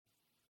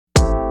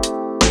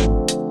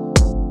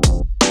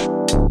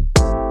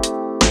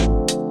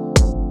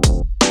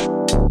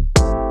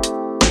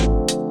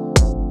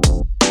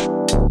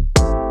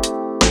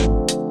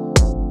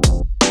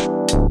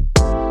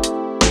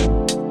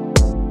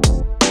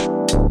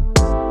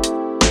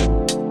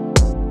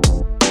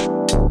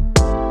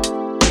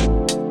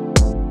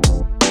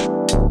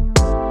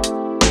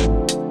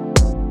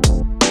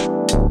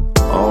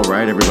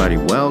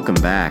everybody. Welcome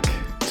back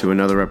to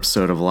another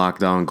episode of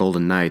Locked On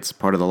Golden Knights,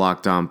 part of the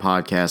Locked On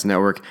Podcast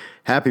Network.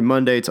 Happy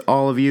Monday to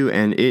all of you,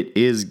 and it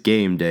is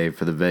game day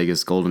for the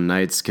Vegas Golden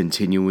Knights,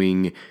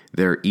 continuing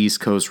their East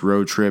Coast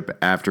road trip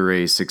after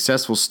a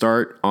successful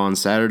start on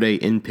Saturday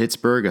in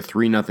Pittsburgh, a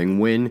 3-0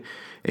 win,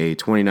 a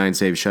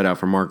 29-save shutout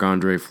for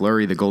Marc-Andre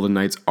Fleury. The Golden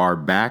Knights are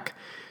back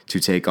to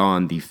take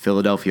on the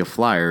Philadelphia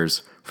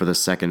Flyers for the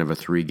second of a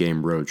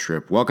 3-game road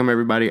trip. Welcome,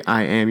 everybody.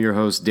 I am your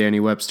host, Danny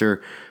Webster,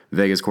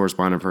 Vegas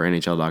correspondent for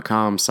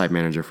NHL.com, site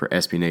manager for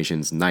SB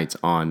Nation's Knights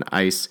on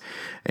Ice.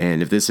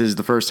 And if this is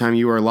the first time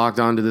you are locked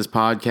on to this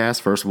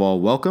podcast, first of all,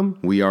 welcome.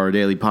 We are a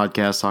daily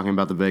podcast talking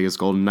about the Vegas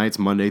Golden Knights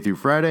Monday through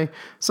Friday,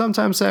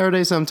 sometimes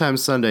Saturday,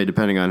 sometimes Sunday,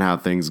 depending on how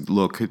things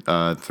look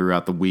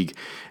throughout the week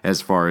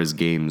as far as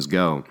games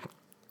go.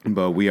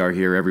 But we are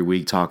here every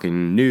week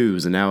talking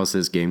news,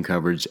 analysis, game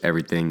coverage,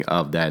 everything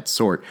of that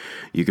sort.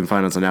 You can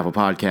find us on Apple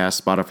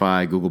Podcasts,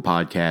 Spotify, Google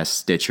Podcasts,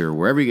 Stitcher.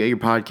 Wherever you get your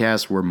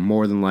podcasts, we're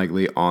more than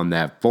likely on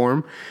that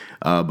forum.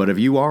 But if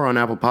you are on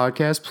Apple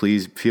Podcasts,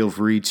 please feel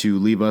free to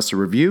leave us a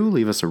review,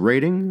 leave us a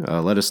rating.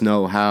 Let us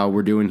know how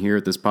we're doing here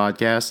at this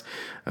podcast.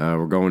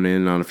 We're going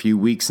in on a few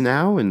weeks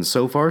now, and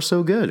so far,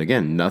 so good.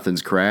 Again,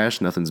 nothing's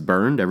crashed, nothing's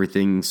burned.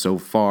 Everything so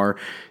far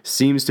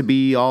seems to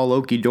be all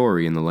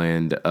okie-dory in the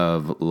land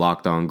of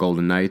Locked On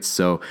Golden Knights.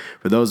 So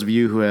for those of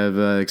you who have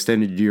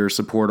extended your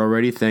support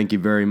already, thank you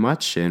very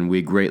much, and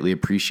we greatly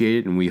appreciate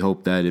it. And we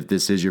hope that if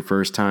this is your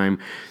first time,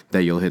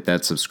 that you'll hit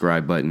that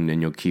subscribe button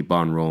and you'll keep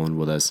on rolling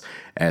with us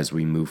as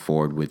we move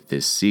forward with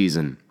this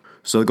season.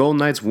 So the Golden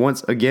Knights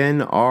once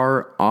again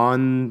are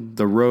on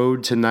the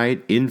road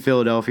tonight in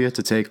Philadelphia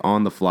to take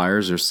on the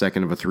Flyers, their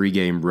second of a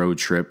 3-game road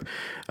trip,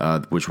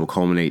 which will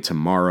culminate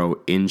tomorrow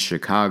in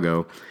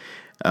Chicago.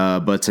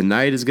 But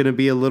tonight is going to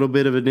be a little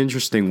bit of an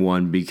interesting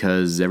one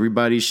because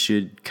everybody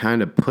should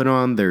kind of put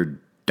on their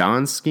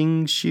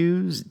dancing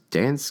shoes.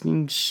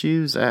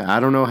 I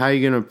don't know how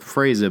you're going to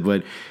phrase it,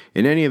 but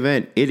in any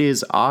event, it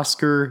is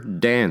Oscar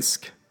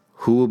Dansk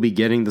who will be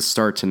getting the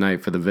start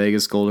tonight for the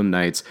Vegas Golden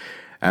Knights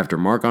after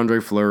Marc-Andre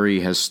Fleury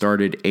has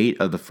started 8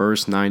 of the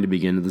first 9 to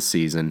begin the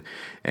season.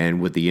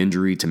 And with the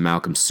injury to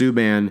Malcolm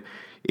Subban,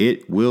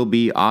 it will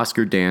be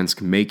Oscar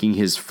Dansk making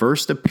his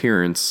first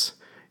appearance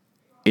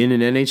in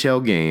an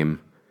NHL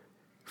game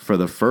for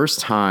the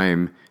first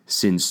time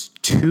since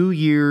 2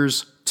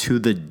 years to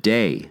the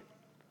day.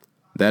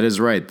 That is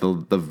right.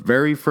 The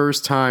very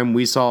first time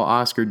we saw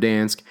Oscar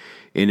Dansk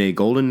in a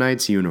Golden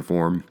Knights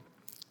uniform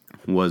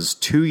was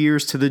 2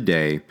 years to the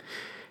day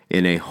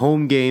in a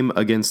home game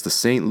against the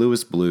St.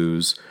 Louis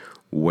Blues,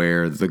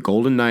 where the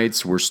Golden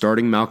Knights were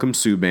starting Malcolm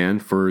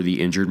Subban for the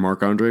injured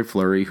Marc-Andre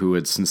Fleury, who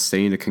had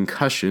sustained a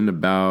concussion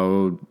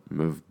about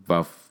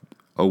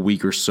a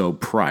week or so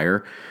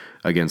prior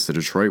against the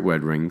Detroit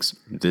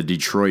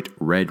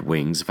Red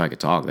Wings. If I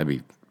could talk, that'd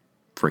be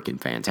freaking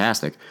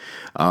fantastic.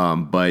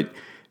 But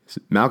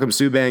Malcolm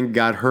Subban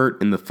got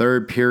hurt in the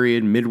third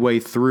period midway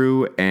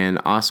through, and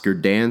Oscar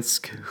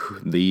Dansk,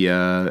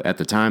 at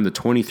the time, the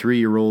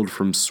 23-year-old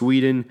from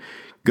Sweden,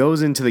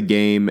 goes into the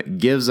game,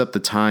 gives up the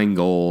tying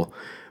goal,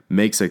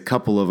 makes a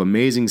couple of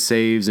amazing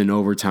saves in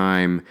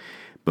overtime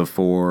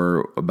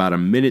before about a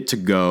minute to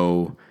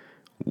go.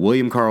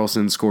 William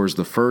Karlsson scores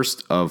the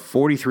first of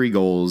 43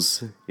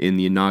 goals in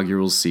the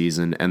inaugural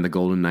season, and the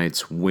Golden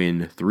Knights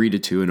win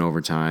 3-2 in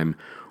overtime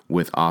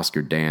with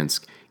Oscar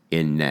Dansk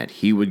in net.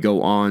 He would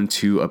go on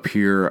to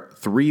appear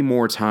 3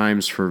 more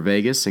times for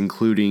Vegas,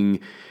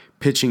 including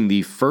pitching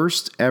the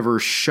first ever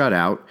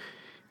shutout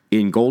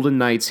in Golden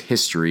Knights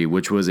history,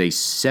 which was a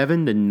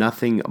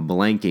 7-0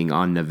 blanking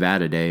on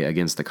Nevada Day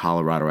against the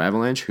Colorado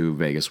Avalanche, who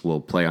Vegas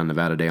will play on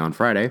Nevada Day on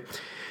Friday.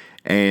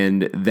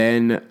 And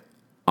then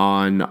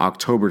on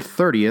October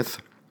 30th,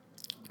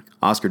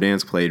 Oscar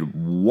Dansk played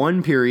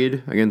 1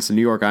 period against the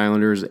New York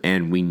Islanders,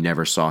 and we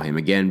never saw him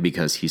again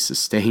because he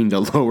sustained a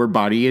lower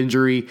body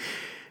injury.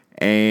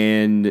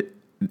 And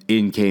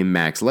in came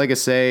Max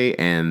Legacy,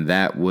 and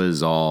that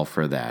was all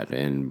for that.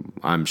 And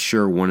I'm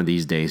sure one of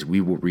these days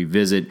we will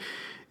revisit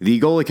the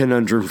goalie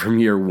conundrum from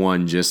year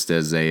 1 just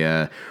as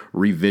a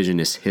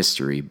revisionist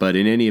history. But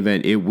in any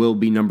event, it will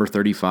be number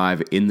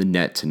 35 in the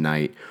net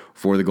tonight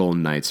for the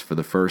Golden Knights. For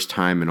the first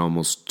time in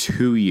almost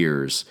 2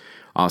 years,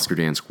 Oscar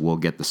Dansk will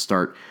get the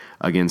start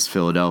against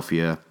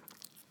Philadelphia.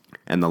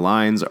 And the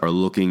lines are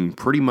looking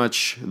pretty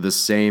much the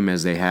same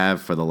as they have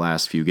for the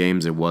last few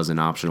games. It was an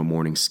optional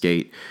morning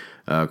skate,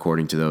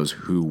 according to those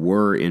who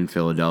were in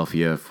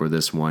Philadelphia for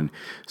this one.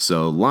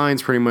 So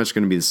lines pretty much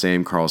going to be the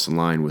same. Karlsson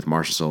line with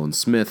Marchessault and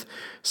Smith.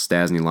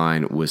 Stastny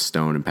line with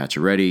Stone and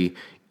Pacioretty.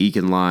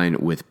 Eakin line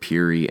with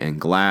Peary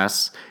and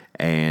Glass.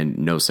 And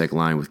Nosek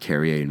line with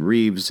Carrier and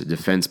Reeves.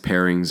 Defense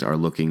pairings are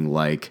looking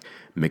like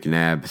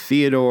McNabb,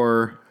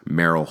 Theodore,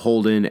 Merrill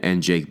Holden,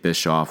 and Jake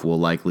Bischoff will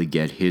likely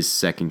get his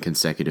second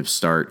consecutive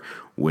start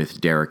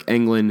with Derek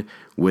Englund,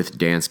 with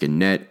Dansk in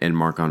net, and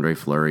Marc-Andre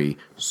Fleury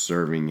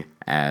serving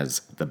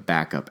as the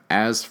backup.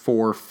 As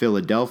for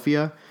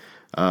Philadelphia,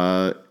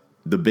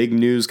 the big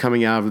news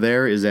coming out of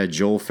there is that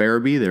Joel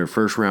Farabee, their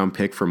first-round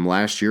pick from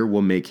last year,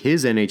 will make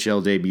his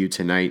NHL debut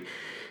tonight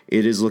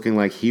it is looking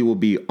like he will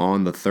be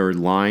on the third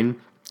line.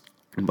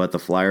 But the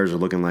Flyers are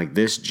looking like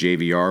this: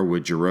 JVR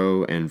with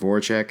Giroux and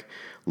Voracek,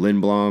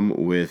 Lindblom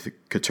with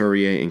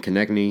Couturier and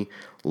Konechny,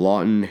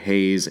 Lawton,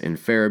 Hayes, and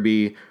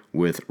Farabee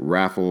with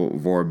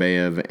Raffl,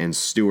 Vorbayev, and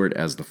Stewart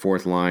as the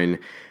fourth line,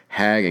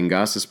 Hag and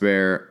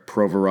Gostisbehere,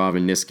 Provorov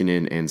and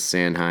Niskanen, and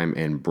Sanheim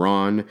and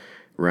Braun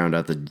round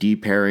out the D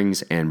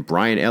pairings, and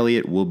Brian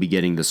Elliott will be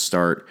getting the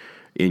start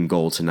in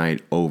goal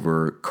tonight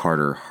over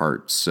Carter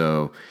Hart.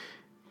 So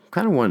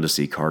kind of wanted to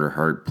see Carter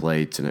Hart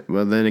play tonight.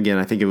 Well, then again,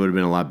 I think it would have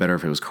been a lot better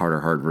if it was Carter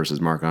Hart versus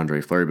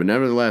Marc-Andre Fleury. But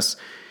nevertheless,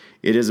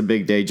 it is a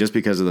big day just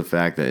because of the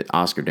fact that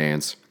Oscar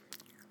Dansk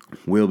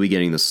will be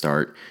getting the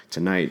start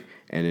tonight.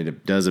 And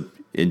it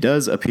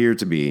does appear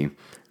to be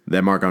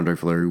that Marc-Andre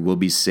Fleury will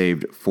be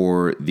saved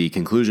for the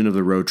conclusion of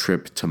the road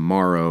trip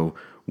tomorrow,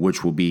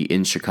 which will be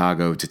in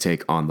Chicago to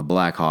take on the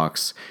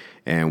Blackhawks.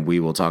 And we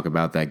will talk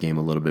about that game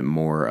a little bit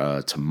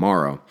more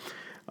tomorrow.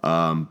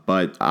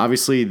 But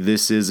obviously,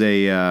 this is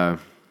a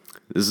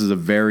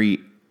very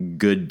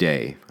good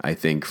day, I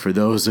think, for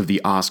those of the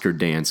Oscar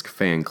Dansk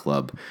fan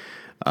club.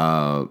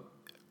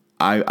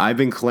 I've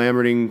been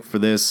clamoring for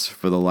this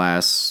for the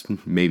last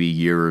maybe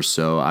year or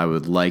so. I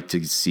would like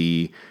to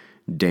see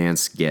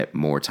Dansk get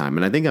more time.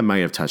 And I think I might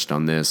have touched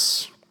on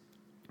this,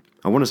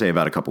 I want to say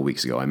about a couple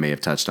weeks ago. I may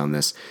have touched on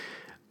this.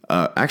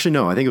 Actually,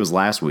 no, I think it was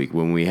last week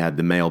when we had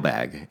the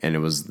mailbag, and it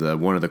was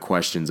one of the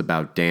questions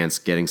about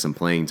Dansk getting some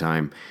playing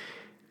time.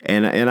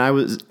 And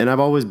I've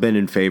always been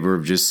in favor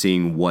of just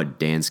seeing what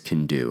Dansk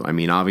can do. I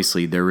mean,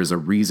 obviously there is a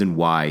reason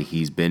why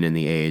he's been in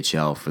the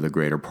AHL for the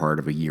greater part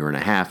of a year and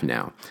a half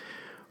now.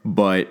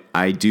 But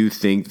I do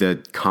think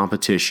that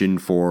competition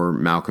for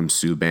Malcolm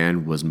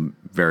Subban was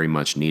very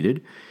much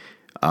needed.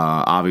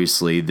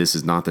 Obviously, this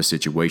is not the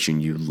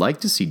situation you'd like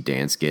to see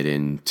Dansk get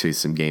into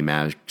some game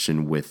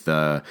action with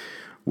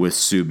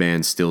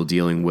Subban still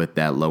dealing with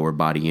that lower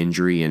body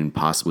injury and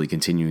possibly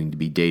continuing to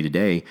be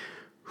day-to-day.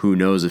 Who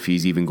knows if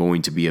he's even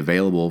going to be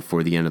available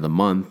for the end of the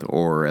month,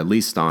 or at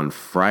least on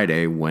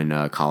Friday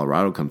when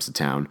Colorado comes to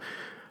town.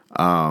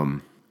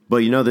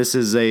 But this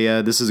is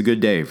a good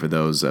day for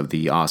those of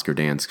the Oscar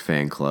Dansk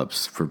fan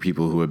clubs, for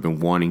people who have been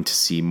wanting to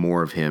see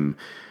more of him.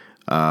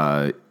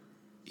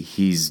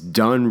 He's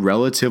done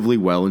relatively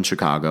well in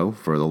Chicago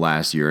for the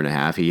last year and a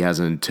half. He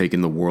hasn't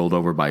taken the world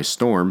over by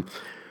storm.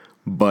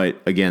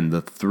 But again,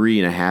 the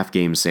 3.5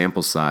 game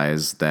sample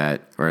size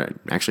or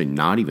actually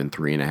not even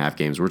 3.5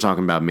 games. We're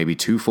talking about maybe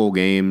 2 full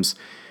games,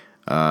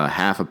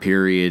 half a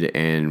period,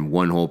 and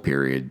 1 whole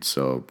period.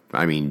 So,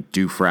 I mean,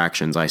 do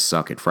fractions. I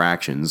suck at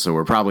fractions. So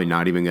we're probably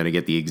not even going to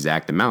get the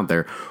exact amount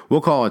there.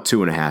 We'll call it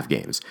 2.5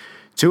 games.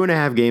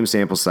 2.5 game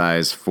sample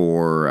size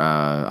for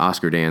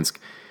Oscar Dansk,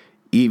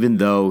 even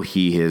though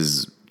he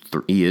is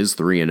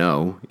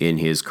 3-0 in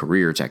his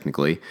career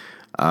technically.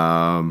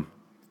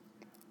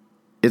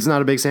 It's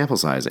not a big sample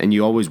size, and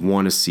you always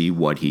want to see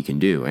what he can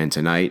do. And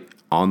tonight,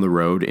 on the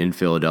road in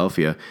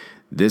Philadelphia,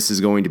 this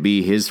is going to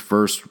be his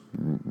first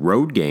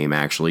road game,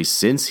 actually,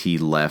 since he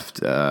left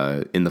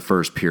in the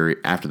first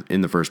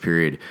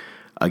period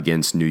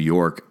against New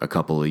York a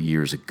couple of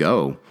years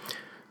ago.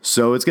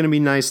 So it's going to be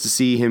nice to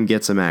see him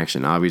get some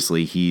action.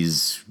 Obviously,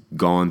 he's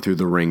gone through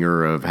the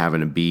ringer of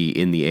having to be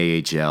in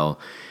the AHL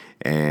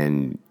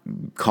and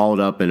called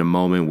up in a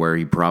moment where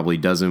he probably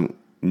doesn't,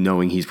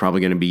 knowing he's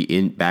probably going to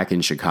be back in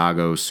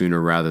Chicago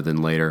sooner rather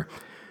than later.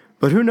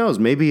 But who knows?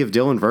 Maybe if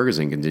Dylan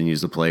Ferguson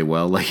continues to play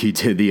well like he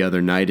did the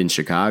other night in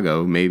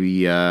Chicago,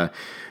 maybe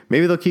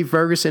they'll keep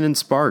Ferguson and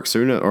Sparks,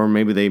 or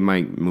maybe they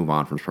might move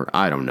on from Sparks.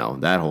 I don't know.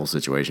 That whole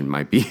situation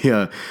might be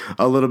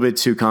a little bit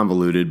too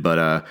convoluted,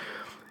 but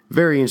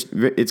it's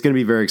going to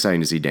be very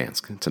exciting to see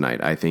Dansk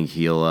tonight. I think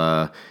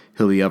he'll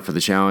be up for the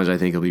challenge. I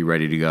think he'll be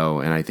ready to go,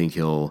 and I think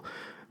he'll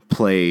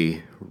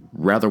play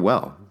rather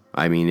well.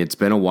 I mean, it's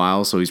been a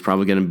while, so he's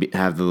probably going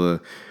to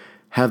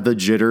have the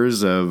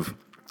jitters of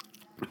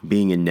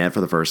being in net for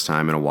the first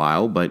time in a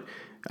while. But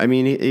I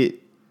mean,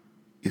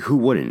 who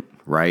wouldn't,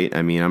 right?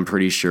 I mean, I'm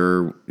pretty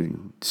sure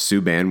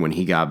Subban, when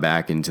he got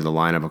back into the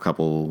lineup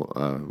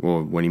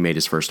when he made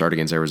his first start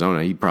against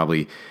Arizona, he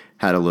probably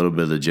had a little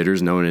bit of the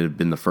jitters, knowing it had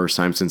been the first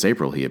time since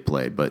April he had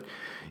played. But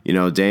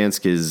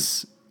Dansk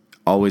has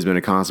always been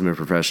a consummate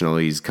professional.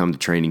 He's come to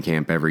training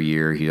camp every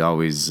year. He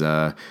always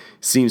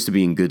seems to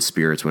be in good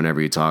spirits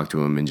whenever you talk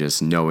to him, and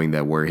just knowing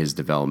that where his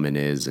development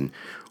is and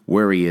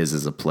where he is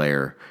as a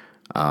player,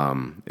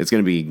 it's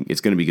gonna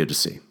be good to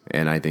see.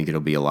 And I think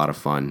it'll be a lot of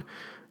fun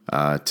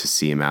to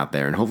see him out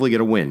there and hopefully get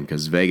a win,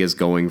 because Vegas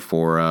going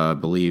for I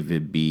believe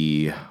it'd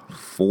be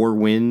 4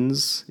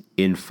 wins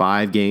in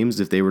 5 games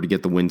if they were to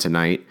get the win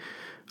tonight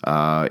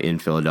in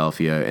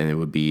Philadelphia, and it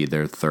would be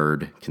their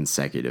 3rd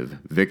consecutive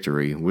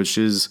victory, which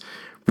is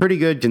pretty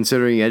good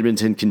considering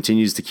Edmonton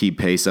continues to keep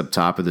pace up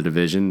top of the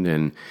division.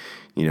 And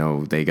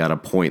they got a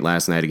point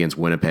last night against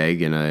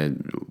Winnipeg,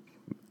 and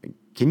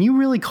can you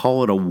really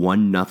call it a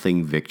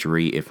 1-0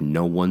 victory if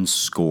no one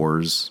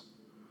scores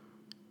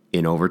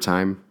in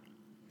overtime?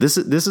 This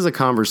is a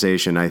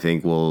conversation I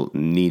think we'll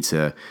need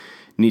to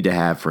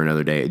have for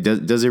another day.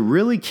 Does it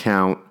really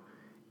count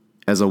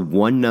as a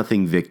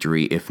 1-0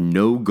 victory if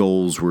no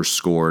goals were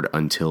scored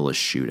until a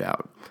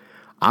shootout.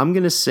 I'm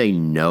going to say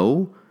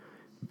no,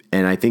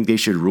 and I think they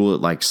should rule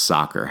it like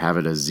soccer, have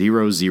it a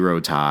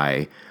 0-0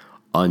 tie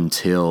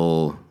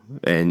until,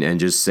 and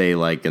just say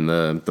like in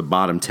the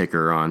bottom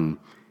ticker on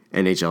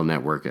NHL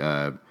Network,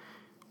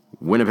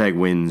 Winnipeg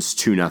wins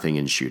 2-0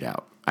 in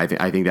shootout. I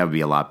think that would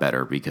be a lot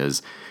better,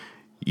 because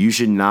you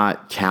should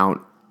not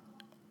count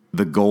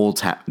the goal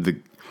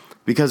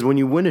because when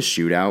you win a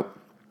shootout,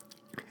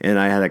 and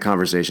I had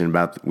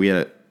we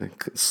had a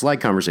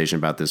slight conversation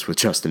about this with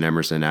Justin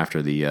Emerson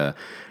after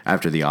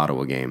the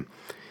Ottawa game,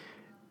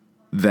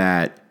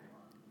 that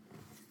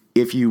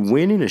if you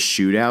win in a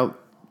shootout,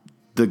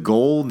 the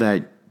goal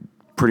that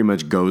pretty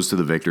much goes to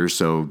the victors,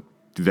 so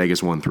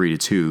Vegas won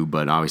 3-2,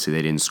 but obviously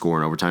they didn't score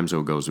in overtime, so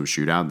it goes to a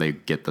shootout. They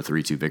get the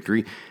 3-2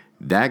 victory.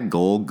 That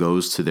goal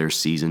goes to their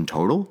season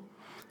total,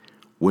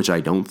 which I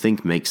don't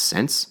think makes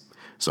sense.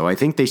 So I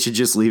think they should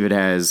just leave it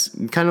as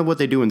kind of what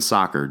they do in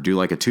soccer. Do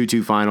like a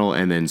 2-2 final,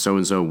 and then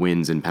so-and-so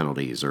wins in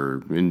penalties,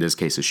 or in this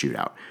case, a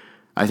shootout.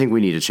 I think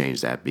we need to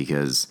change that,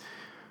 because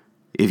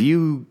if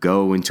you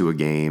go into a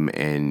game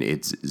and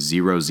it's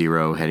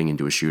 0-0 heading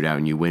into a shootout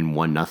and you win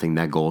 1-0,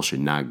 that goal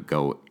should not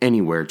go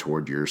anywhere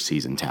toward your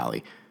season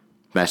tally.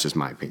 That's just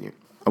my opinion.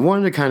 I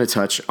wanted to kind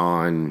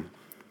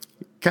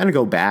of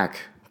go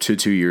back to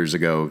 2 years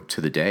ago to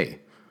the day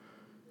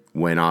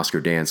when Oscar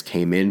Dansk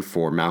came in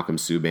for Malcolm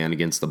Subban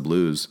against the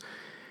Blues.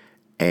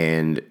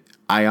 And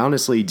I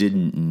really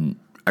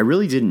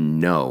didn't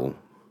know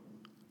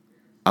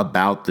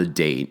about the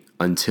date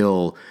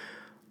until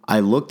I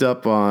looked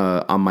up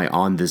on my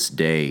On This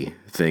Day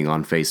thing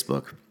on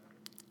Facebook,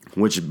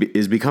 which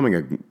is becoming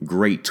a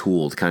great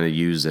tool to kind of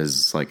use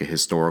as like a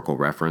historical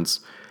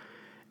reference.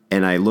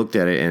 And I looked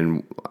at it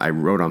and I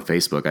wrote on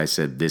Facebook, I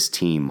said, "This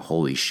team,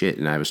 holy shit."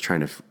 And I was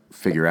trying to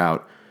figure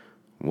out,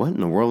 what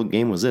in the world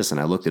game was this? And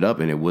I looked it up,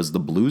 and it was the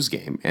Blues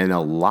game. And a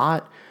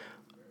lot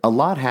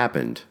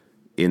happened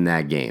in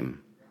that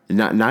game.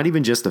 Not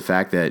even just the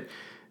fact that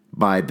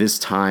by this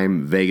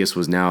time Vegas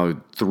was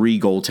now 3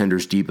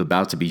 goaltenders deep,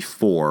 about to be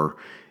 4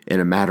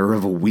 in a matter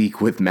of a week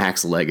with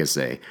Max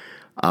Legacy.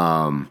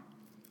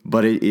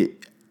 But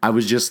I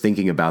was just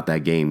thinking about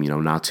that game,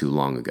 not too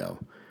long ago,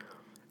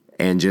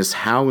 and just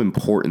how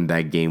important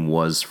that game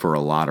was for a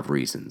lot of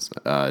reasons.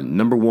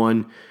 Number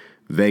one,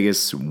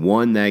 Vegas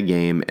won that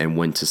game and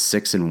went to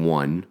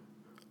 6-1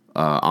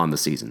 on the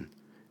season.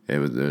 There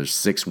was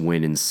 6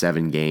 win in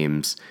 7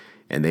 games,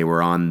 and they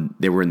were in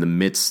the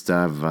midst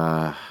of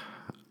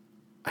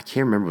I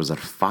can't remember, was it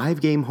a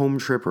 5-game home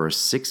trip or a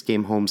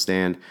 6-game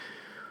homestand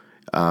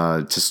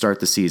to start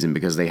the season,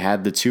 because they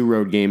had the 2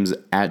 road games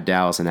at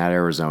Dallas and at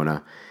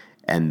Arizona,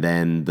 and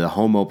then the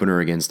home opener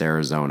against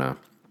Arizona,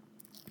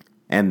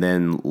 and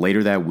then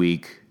later that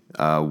week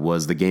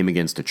was the game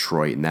against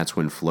Detroit, and that's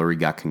when Fleury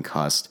got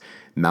concussed.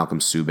 Malcolm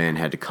Subban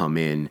had to come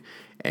in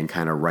and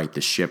kind of right the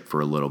ship for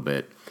a little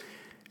bit.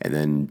 And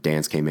then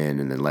Dansk came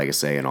in, and then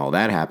Legacy, and all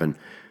that happened.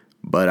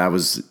 But I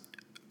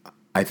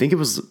think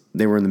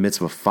they were in the midst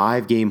of a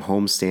 5-game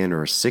homestand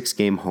or a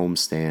 6-game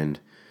homestand,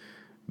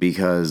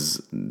 because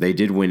they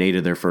did win 8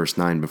 of their first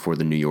 9 before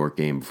the New York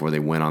game, before they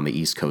went on the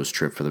East Coast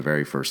trip for the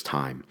very first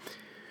time.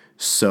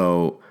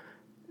 So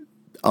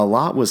a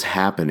lot was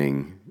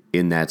happening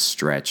in that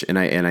stretch. And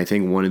I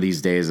think one of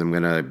these days I'm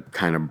going to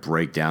kind of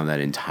break down that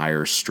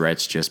entire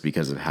stretch, just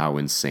because of how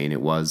insane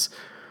it was,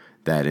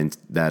 that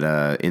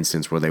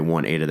instance where they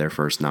won 8 of their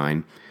first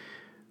 9.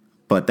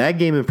 But that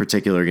game in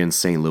particular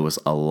against St. Louis,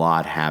 a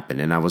lot happened.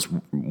 And I was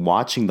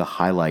watching the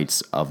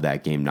highlights of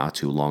that game not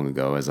too long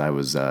ago as I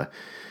was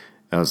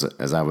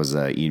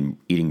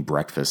eating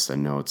breakfast. I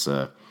know it's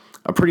a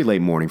pretty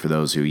late morning for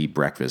those who eat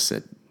breakfast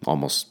at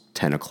almost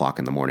 10 o'clock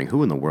in the morning.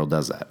 Who in the world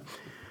does that?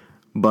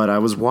 But I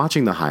was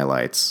watching the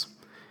highlights,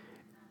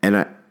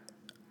 and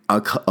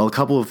a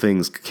couple of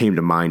things came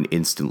to mind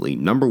instantly.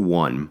 Number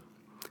one,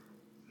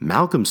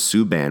 Malcolm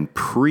Subban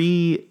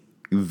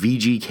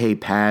pre-VGK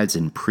pads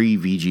and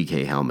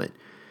pre-VGK helmet.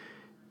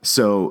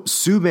 So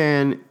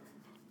Subban,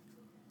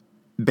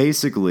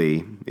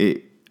 basically,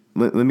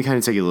 let me kind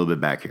of take you a little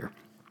bit back here.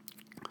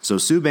 So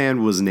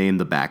Subban was named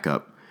the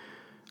backup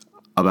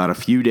about a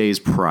few days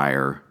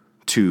prior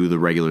to the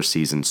regular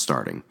season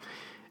starting.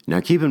 Now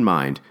keep in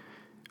mind,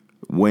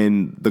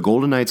 when the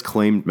Golden Knights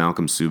claimed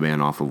Malcolm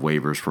Subban off of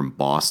waivers from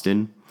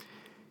Boston,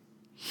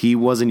 he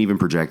wasn't even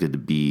projected to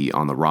be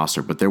on the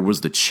roster, but there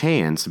was the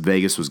chance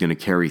Vegas was going to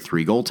carry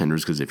 3 goaltenders,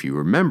 because if you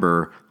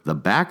remember, the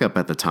backup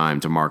at the time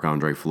to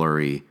Marc-Andre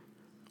Fleury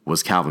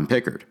was Calvin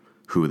Pickard,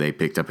 who they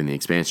picked up in the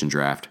expansion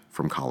draft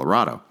from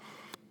Colorado.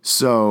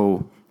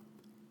 So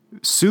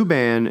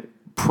Subban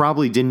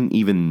probably didn't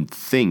even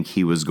think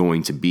he was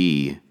going to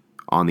be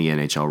on the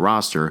NHL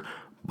roster.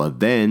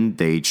 But then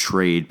they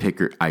trade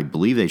Pickard. I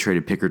believe they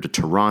traded Pickard to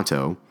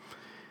Toronto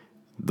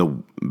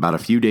about a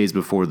few days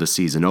before the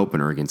season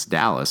opener against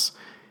Dallas.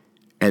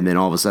 And then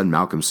all of a sudden,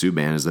 Malcolm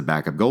Subban is the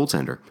backup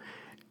goaltender.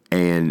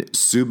 And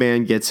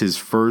Subban gets his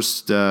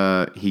first,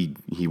 he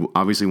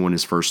obviously won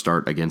his first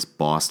start against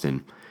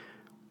Boston.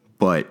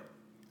 But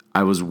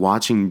I was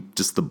watching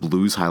just the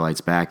Blues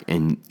highlights back,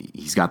 and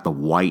he's got the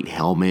white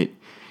helmet.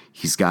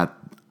 He's got,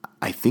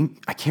 I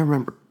can't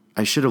remember.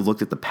 I should have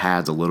looked at the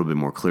pads a little bit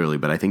more clearly,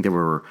 but I think they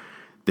were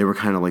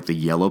kind of like the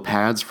yellow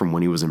pads from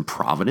when he was in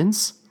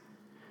Providence.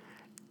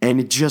 And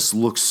it just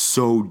looks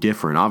so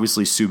different.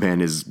 Obviously,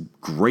 Subban is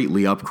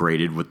greatly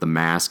upgraded with the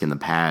mask and the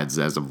pads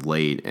as of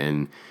late.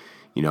 And,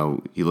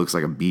 he looks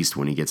like a beast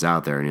when he gets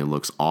out there, and he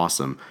looks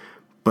awesome.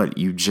 But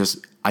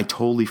I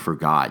totally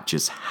forgot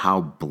just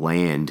how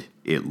bland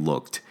it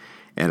looked.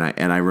 And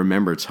I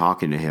remember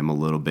talking to him a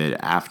little bit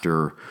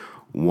after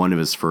one of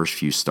his first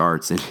few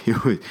starts,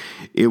 and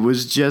it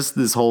was just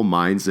this whole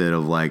mindset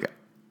of like,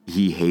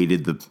 he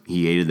hated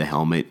the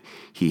helmet,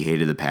 he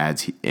hated the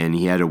pads, and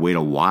he had to wait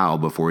a while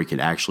before he could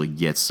actually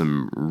get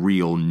some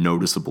real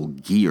noticeable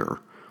gear.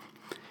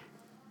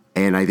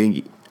 And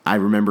I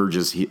remember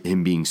just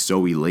him being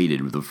so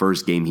elated with the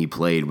first game he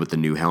played with the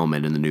new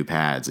helmet and the new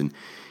pads, and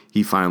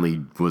he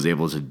finally was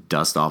able to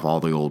dust off all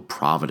the old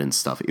Providence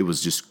stuff. It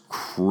was just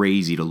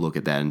crazy to look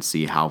at that and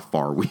see how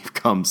far we've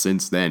come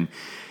since then.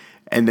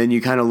 And then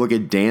you kind of look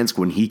at Dansk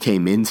when he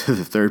came into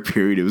the third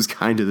period. It was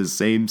kind of the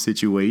same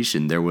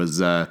situation. There was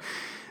the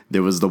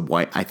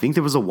white. I think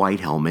there was a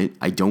white helmet.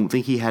 I don't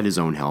think he had his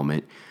own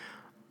helmet.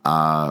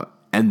 And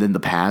then the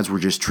pads were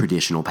just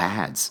traditional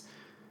pads.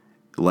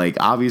 Like,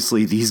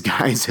 obviously, these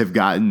guys have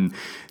gotten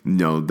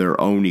their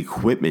own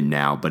equipment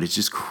now, but it's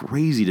just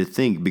crazy to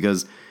think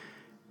because,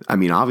 I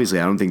mean, obviously,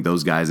 I don't think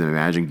those guys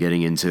imagine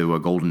getting into a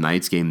Golden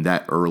Knights game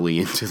that early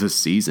into the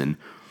season.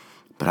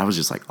 But I was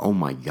just like, oh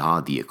my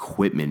God, the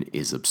equipment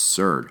is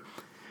absurd.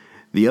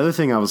 The other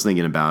thing I was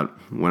thinking about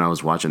when I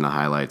was watching the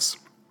highlights,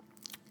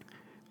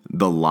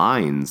 the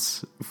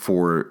lines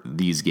for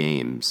these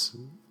games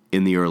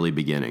in the early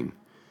beginning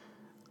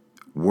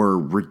were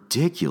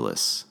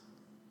ridiculous.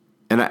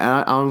 And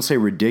I don't say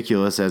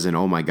ridiculous as in,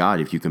 oh my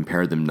God, if you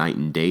compare them night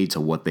and day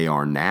to what they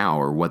are now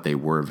or what they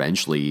were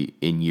eventually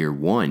in year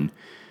one,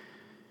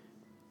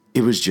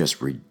 it was just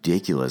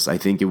ridiculous. I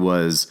think it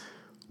was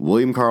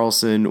William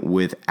Karlsson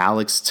with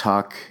Alex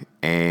Tuch,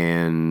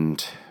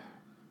 and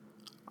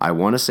I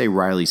want to say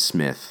Riley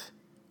Smith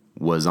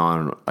was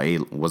on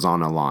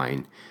a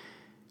line.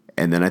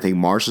 And then I think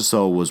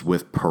Marchessault was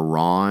with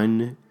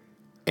Perron,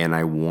 and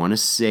I want to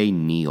say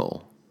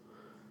Neal.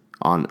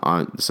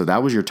 So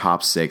that was your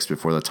top six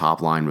before the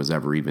top line was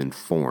ever even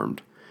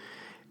formed.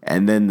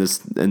 And then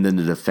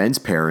the defense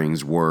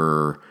pairings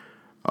were,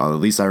 at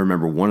least I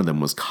remember one of them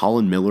was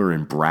Colin Miller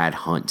and Brad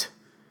Hunt.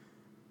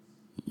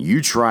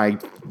 You try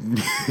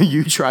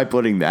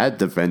putting that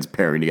defense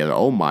pairing together.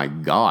 Oh my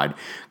God.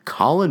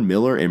 Colin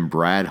Miller and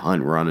Brad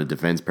Hunt were on a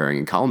defense pairing,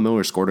 and Colin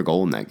Miller scored a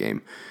goal in that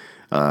game.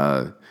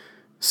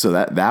 So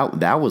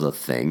that was a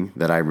thing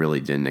that I really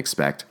didn't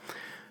expect.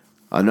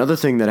 Another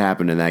thing that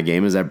happened in that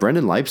game is that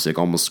Brendan Leipsic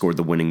almost scored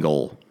the winning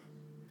goal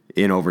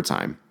in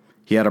overtime.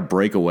 He had a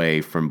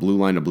breakaway from blue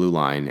line to blue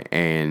line,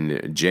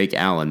 and Jake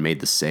Allen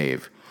made the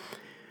save.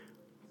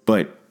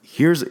 But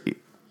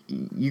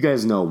you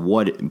guys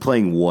know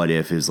playing What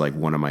If is like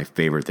one of my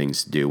favorite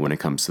things to do when it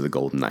comes to the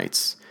Golden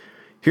Knights.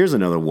 Here's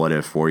another what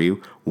if for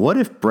you. What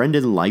if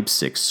Brendan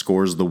Leipsic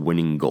scores the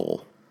winning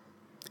goal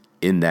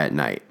in that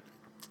night?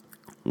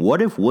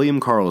 What if William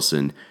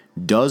Karlsson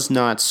does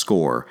not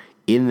score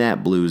in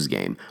that Blues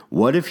game?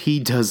 What if he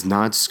does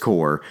not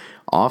score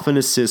off an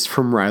assist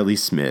from Riley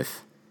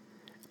Smith?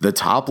 The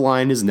top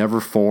line is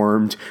never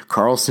formed.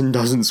 Karlsson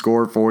doesn't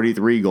score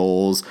 43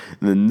 goals.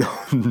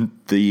 Jonathan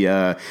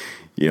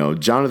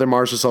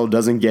Marchessault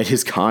doesn't get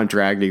his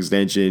contract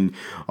extension.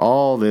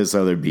 All this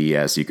other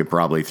BS you could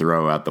probably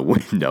throw out the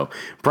window.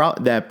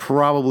 That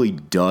probably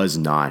does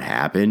not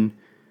happen,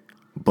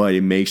 but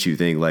it makes you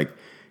think, like,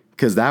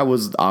 because that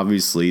was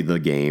obviously the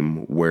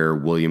game where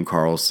William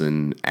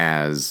Karlsson,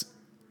 as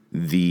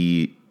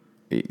the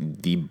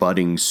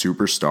budding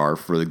superstar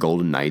for the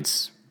Golden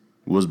Knights,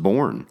 was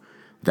born.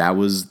 That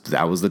was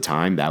the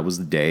time, that was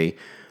the day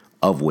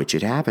of which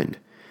it happened.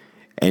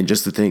 And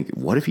just to think,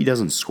 what if he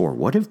doesn't score?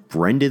 What if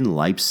Brendan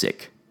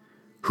Leipsic,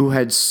 who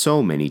had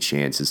so many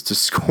chances to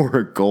score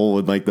a goal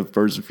in like the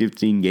first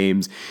 15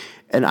 games,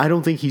 and I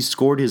don't think he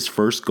scored his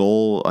first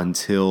goal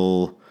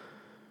until,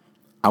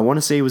 I want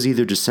to say it was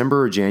either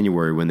December or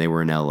January when they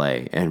were in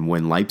LA. And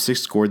when Leipsic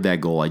scored that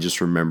goal, I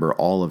just remember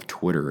all of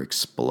Twitter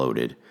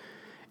exploded.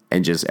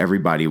 And just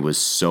everybody was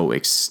so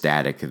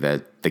ecstatic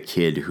that the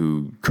kid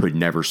who could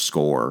never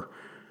score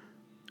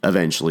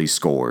eventually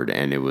scored,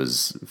 and it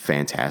was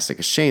fantastic.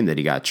 A shame that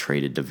he got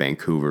traded to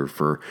Vancouver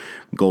for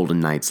Golden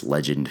Knights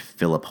legend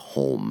Philip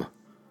Holm,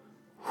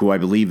 who I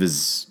believe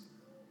is,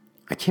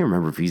 I can't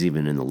remember if he's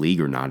even in the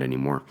league or not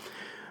anymore.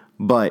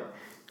 But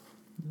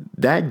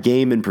that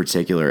game in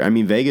particular, I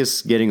mean,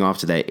 Vegas getting off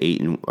to that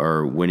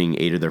winning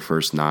 8 of their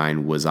first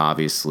 9 was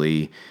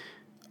obviously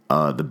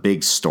the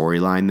big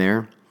storyline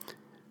there.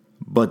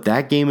 But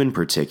that game in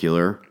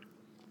particular,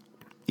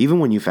 even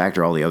when you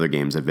factor all the other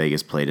games that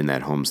Vegas played in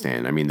that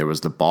homestand, I mean, there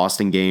was the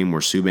Boston game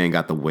where Subban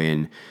got the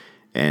win,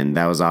 and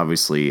that was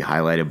obviously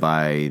highlighted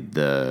by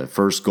the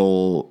first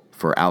goal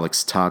for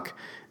Alex Tuch,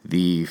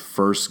 the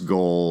first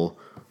goal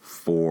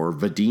for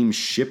Vadim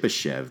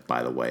Shipachyov,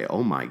 by the way.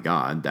 Oh my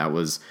God, that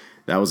was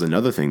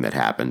another thing that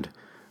happened.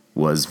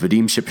 Was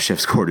Vadim Shipachyov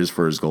scored his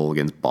first goal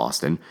against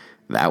Boston.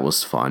 That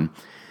was fun.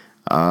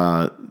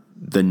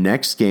 The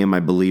next game, I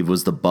believe,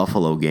 was the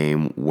Buffalo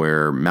game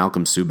where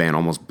Malcolm Subban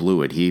almost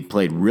blew it. He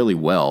played really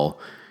well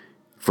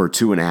for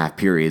 2.5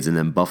 periods, and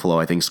then Buffalo,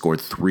 I think, scored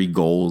 3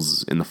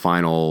 goals in the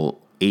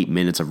final 8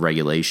 minutes of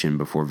regulation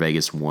before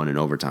Vegas won in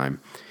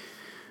overtime.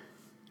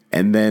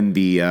 And then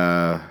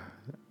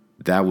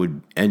that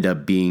would end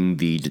up being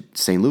the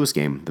St. Louis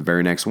game, the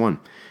very next one,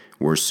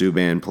 where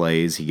Subban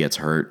plays, he gets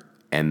hurt,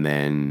 and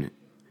then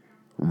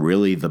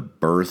really the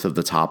birth of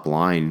the top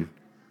line.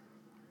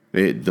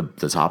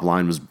 The top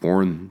line was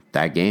born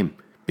that game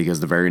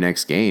because the very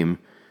next game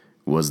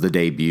was the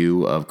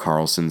debut of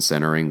Karlsson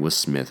centering with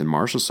Smith and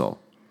Marchessault.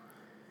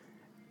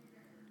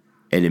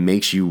 And it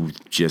makes you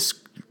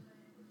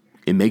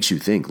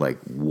think, like,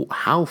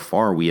 how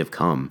far we have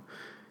come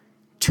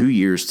 2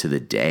 years to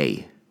the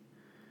day.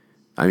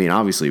 I mean,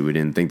 obviously, we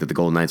didn't think that the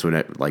Golden Knights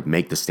would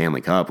make the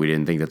Stanley Cup. We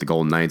didn't think that the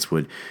Golden Knights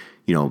would,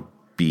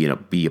 be a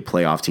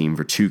playoff team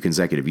for 2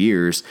 consecutive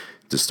years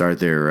to start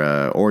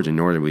their origin,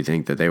 nor did we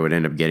think that they would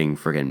end up getting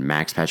friggin'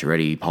 Max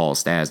Pacioretty, Paul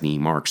Stastny,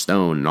 Mark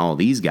Stone, and all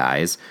these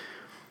guys.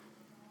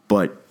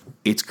 But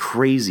it's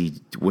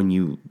crazy when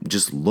you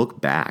just look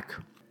back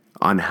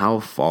on how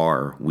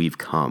far we've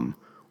come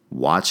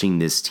watching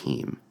this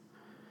team.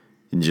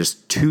 And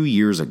just 2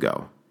 years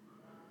ago,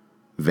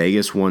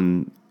 Vegas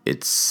won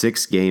its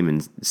 6th game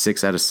in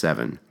 6 out of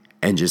 7,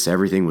 and just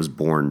everything was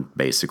born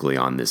basically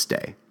on this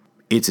day.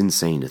 It's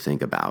insane to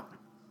think about.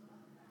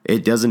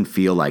 It doesn't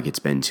feel like it's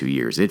been 2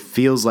 years. It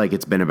feels like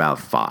it's been about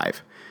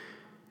 5.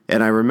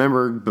 And I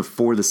remember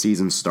before the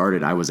season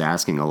started, I was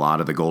asking a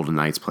lot of the Golden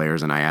Knights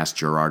players, and I asked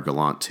Gerard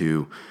Gallant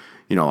too,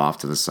 off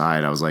to the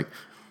side. I was like,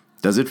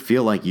 does it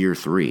feel like year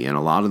 3? And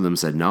a lot of them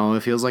said, no,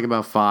 it feels like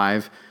about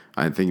 5.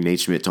 I think Nate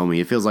Schmidt told me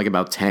it feels like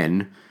about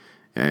 10.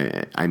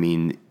 I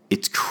mean,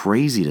 it's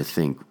crazy to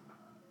think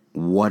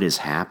what has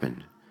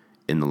happened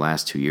in the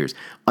last 2 years.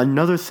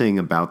 Another thing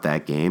about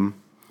that game,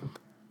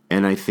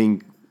 and I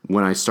think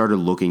when I started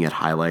looking at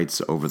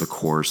highlights over the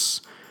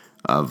course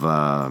of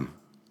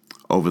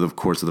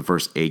the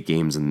first 8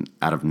 games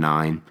out of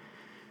 9,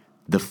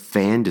 the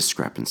fan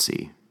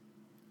discrepancy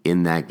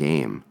in that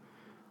game,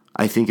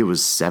 I think it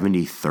was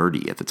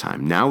 70-30 at the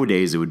time.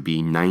 Nowadays, it would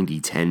be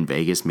 90-10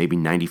 Vegas, maybe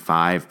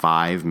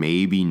 95-5,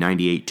 maybe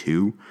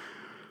 98-2.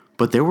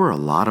 But there were a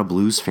lot of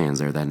Blues fans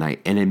there that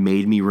night, and it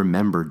made me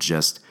remember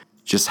just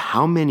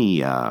how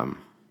many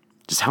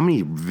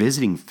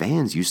visiting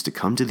fans used to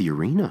come to the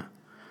arena.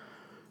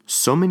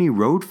 So many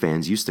road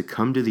fans used to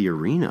come to the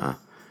arena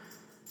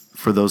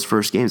for those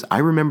first games. I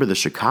remember the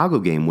Chicago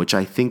game, which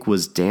I think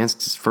was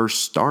Dansk's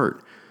first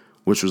start,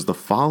 which was the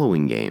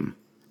following game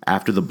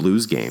after the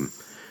Blues game.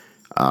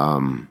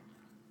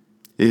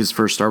 His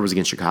first start was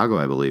against Chicago,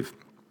 I believe.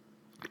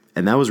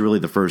 And that was really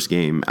the first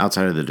game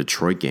outside of the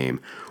Detroit game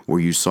where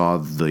you saw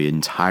the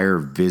entire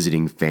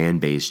visiting fan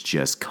base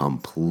just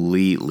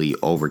completely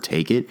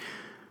overtake it.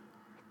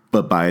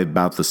 But by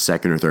about the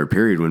second or third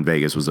period when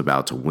Vegas was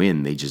about to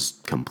win, they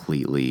just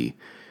completely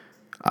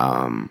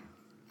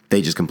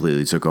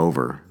took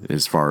over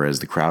as far as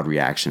the crowd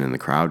reaction and the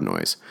crowd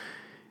noise.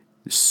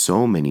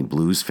 So many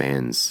Blues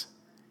fans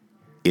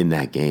in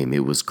that game.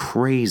 It was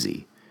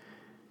crazy.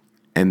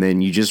 And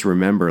then you just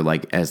remember,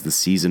 like, as the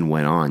season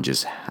went on,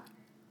 just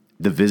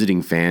the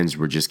visiting fans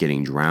were just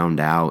getting drowned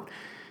out.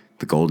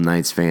 The Golden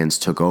Knights fans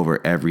took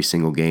over every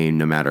single game,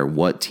 no matter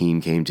what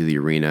team came to the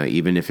arena,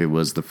 even if it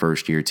was the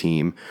first-year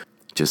team.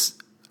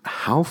 Just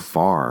how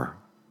far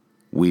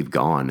we've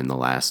gone in the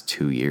last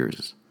 2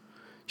 years.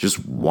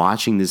 Just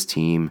watching this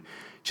team,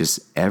 just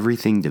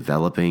everything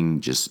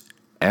developing, just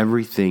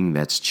everything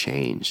that's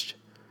changed.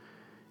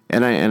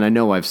 And I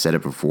know I've said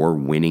it before,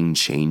 winning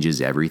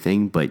changes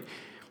everything, but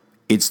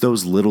it's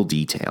those little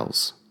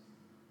details.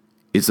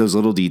 It's those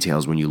little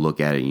details when you look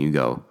at it and you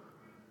go,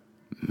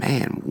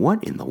 man,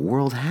 what in the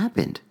world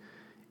happened?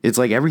 It's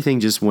like everything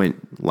just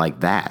went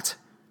like that.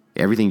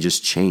 Everything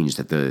just changed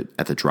at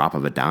the drop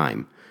of a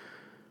dime.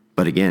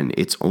 But again,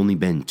 it's only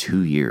been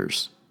 2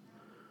 years.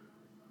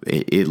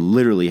 It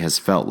literally has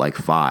felt like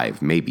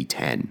 5, maybe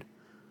 10.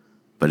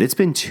 But it's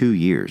been 2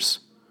 years.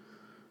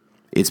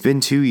 It's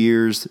been 2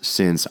 years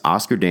since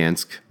Oscar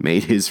Dansk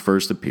made his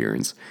first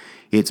appearance.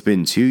 It's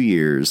been 2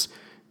 years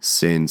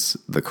since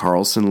the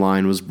Karlsson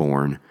line was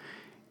born.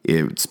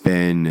 It's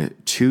been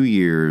 2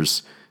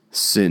 years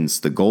since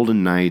the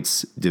Golden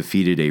Knights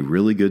defeated a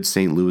really good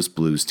St. Louis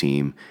Blues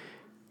team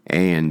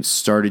and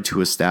started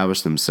to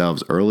establish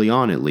themselves, early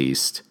on at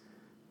least,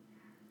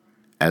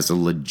 as a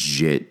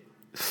legit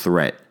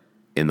threat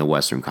in the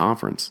Western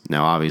Conference.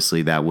 Now,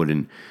 obviously, that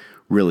wouldn't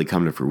really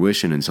come to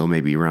fruition until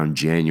maybe around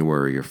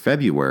January or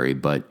February,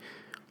 but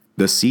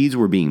the seeds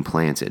were being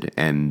planted,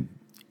 and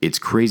it's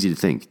crazy to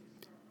think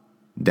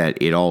that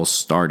it all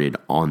started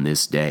on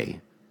this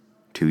day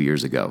 2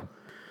 years ago.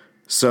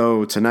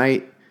 So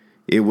tonight,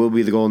 it will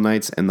be the Golden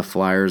Knights and the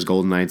Flyers.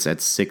 Golden Knights at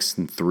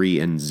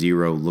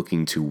 6-3-0,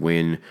 looking to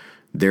win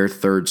their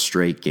third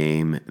straight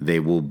game. They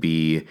will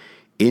be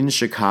in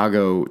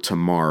Chicago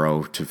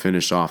tomorrow to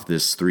finish off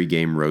this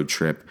 3-game road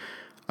trip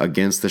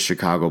against the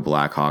Chicago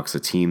Blackhawks, a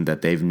team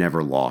that they've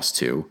never lost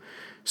to.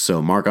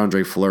 So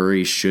Marc-Andre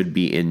Fleury should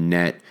be in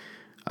net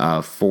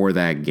for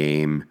that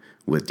game,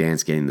 with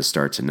Dansk getting the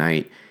start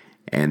tonight.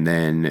 And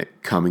then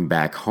coming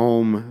back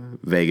home,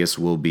 Vegas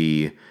will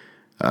be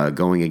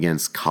going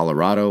against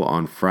Colorado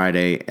on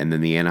Friday, and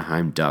then the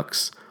Anaheim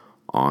Ducks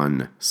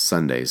on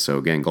Sunday. So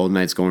again, Golden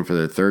Knights going for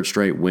their third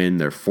straight win,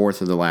 their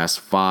fourth of the last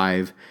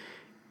 5,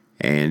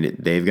 and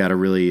they've got to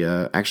really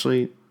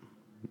actually,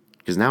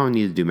 because now I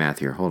need to do math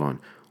here. Hold on.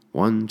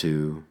 1,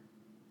 2.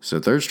 So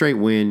third straight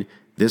win.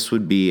 This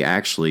would be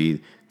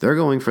actually, they're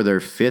going for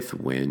their 5th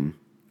win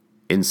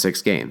in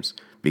 6 games,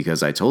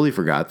 because I totally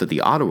forgot that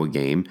the Ottawa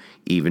game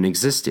even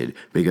existed,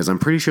 because I'm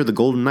pretty sure the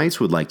Golden Knights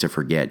would like to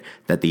forget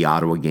that the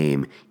Ottawa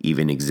game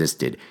even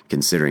existed,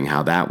 considering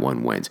how that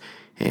one went.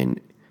 And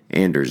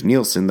Anders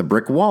Nielsen, the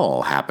brick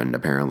wall, happened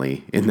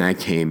apparently in that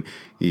game.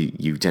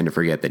 You tend to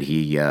forget that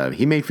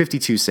he made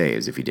 52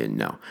 saves, if you didn't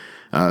know.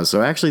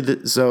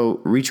 So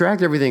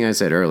retract everything I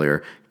said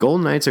earlier.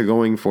 Golden Knights are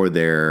going for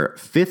their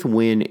 5th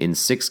win in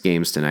 6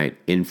 games tonight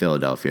in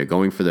Philadelphia,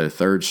 going for their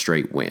 3rd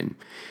straight win.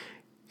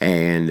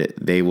 And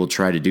they will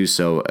try to do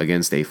so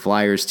against a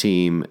Flyers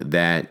team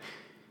that,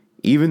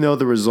 even though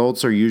the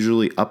results are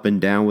usually up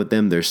and down with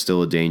them, they're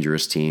still a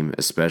dangerous team,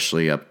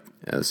 especially up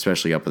at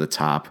the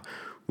top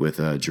with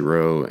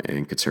Giroux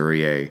and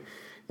Couturier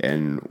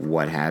and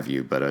what have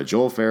you. But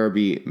Joel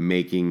Farabee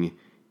making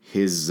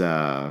his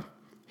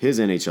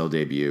NHL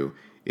debut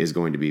is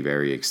going to be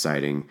very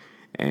exciting,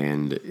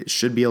 and it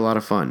should be a lot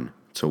of fun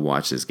to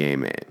watch this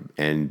game.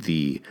 And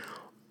the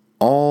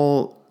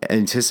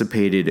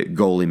all-anticipated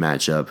goalie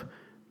matchup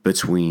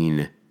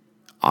between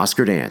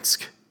Oscar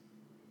Dansk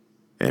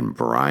and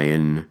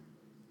Brian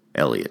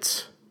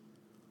Elliott.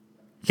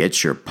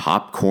 Get your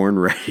popcorn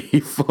ready,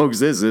 folks.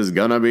 This is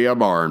going to be a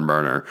barn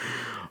burner.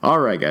 All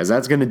right, guys,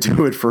 that's going to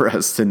do it for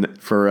us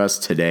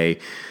today.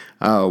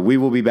 We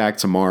will be back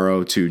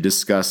tomorrow to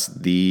discuss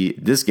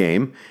this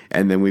game,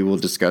 and then we will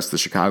discuss the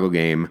Chicago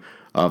game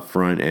up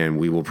front, and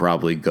we will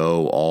probably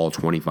go all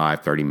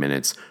 25-30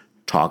 minutes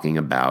talking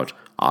about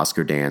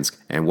Oscar Dansk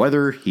and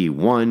whether he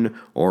won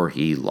or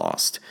he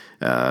lost.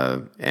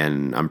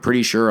 And I'm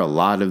pretty sure a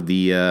lot of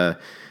the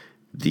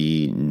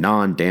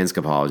non-Dansk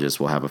apologists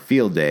will have a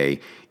field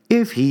day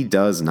if he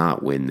does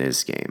not win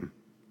this game.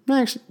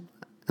 Actually,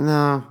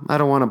 no, I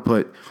don't want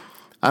to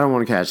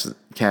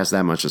cast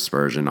that much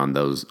aspersion on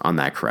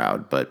that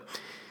crowd, but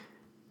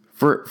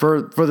for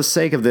the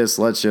sake of this,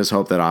 let's just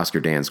hope that Oscar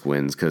Dansk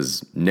wins,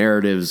 because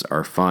narratives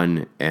are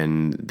fun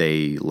and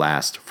they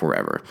last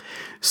forever.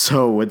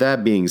 So with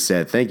that being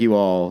said, thank you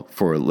all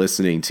for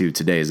listening to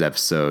today's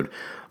episode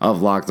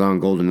of Locked On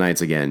Golden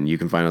Knights. Again, you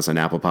can find us on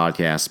Apple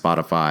Podcasts,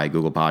 Spotify,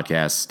 Google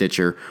Podcasts,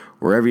 Stitcher,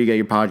 wherever you get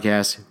your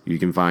podcasts, you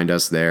can find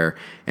us there.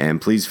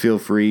 And please feel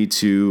free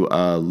to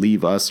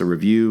leave us a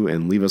review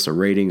and leave us a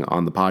rating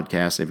on the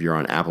podcast if you're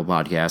on Apple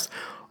Podcasts.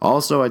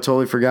 Also, I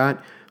totally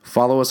forgot,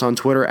 follow us on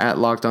Twitter at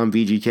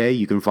LockedOnVGK.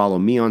 You can follow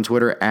me on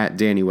Twitter at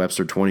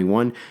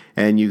DannyWebster21,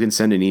 and you can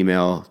send an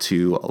email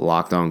to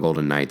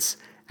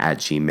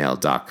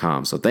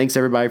LockedOnGoldenKnights@gmail.com. So thanks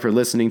everybody for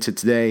listening to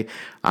today.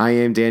 I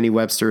am Danny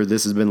Webster.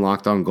 This has been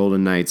Locked On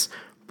Golden Knights,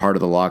 part of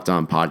the Locked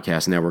On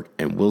Podcast Network,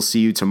 and we'll see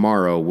you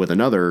tomorrow with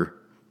another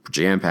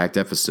jam-packed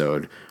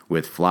episode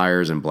with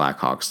Flyers and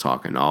Blackhawks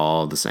talking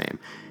all the same.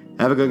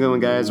 Have a good one,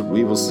 guys.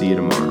 We will see you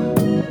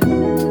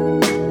tomorrow.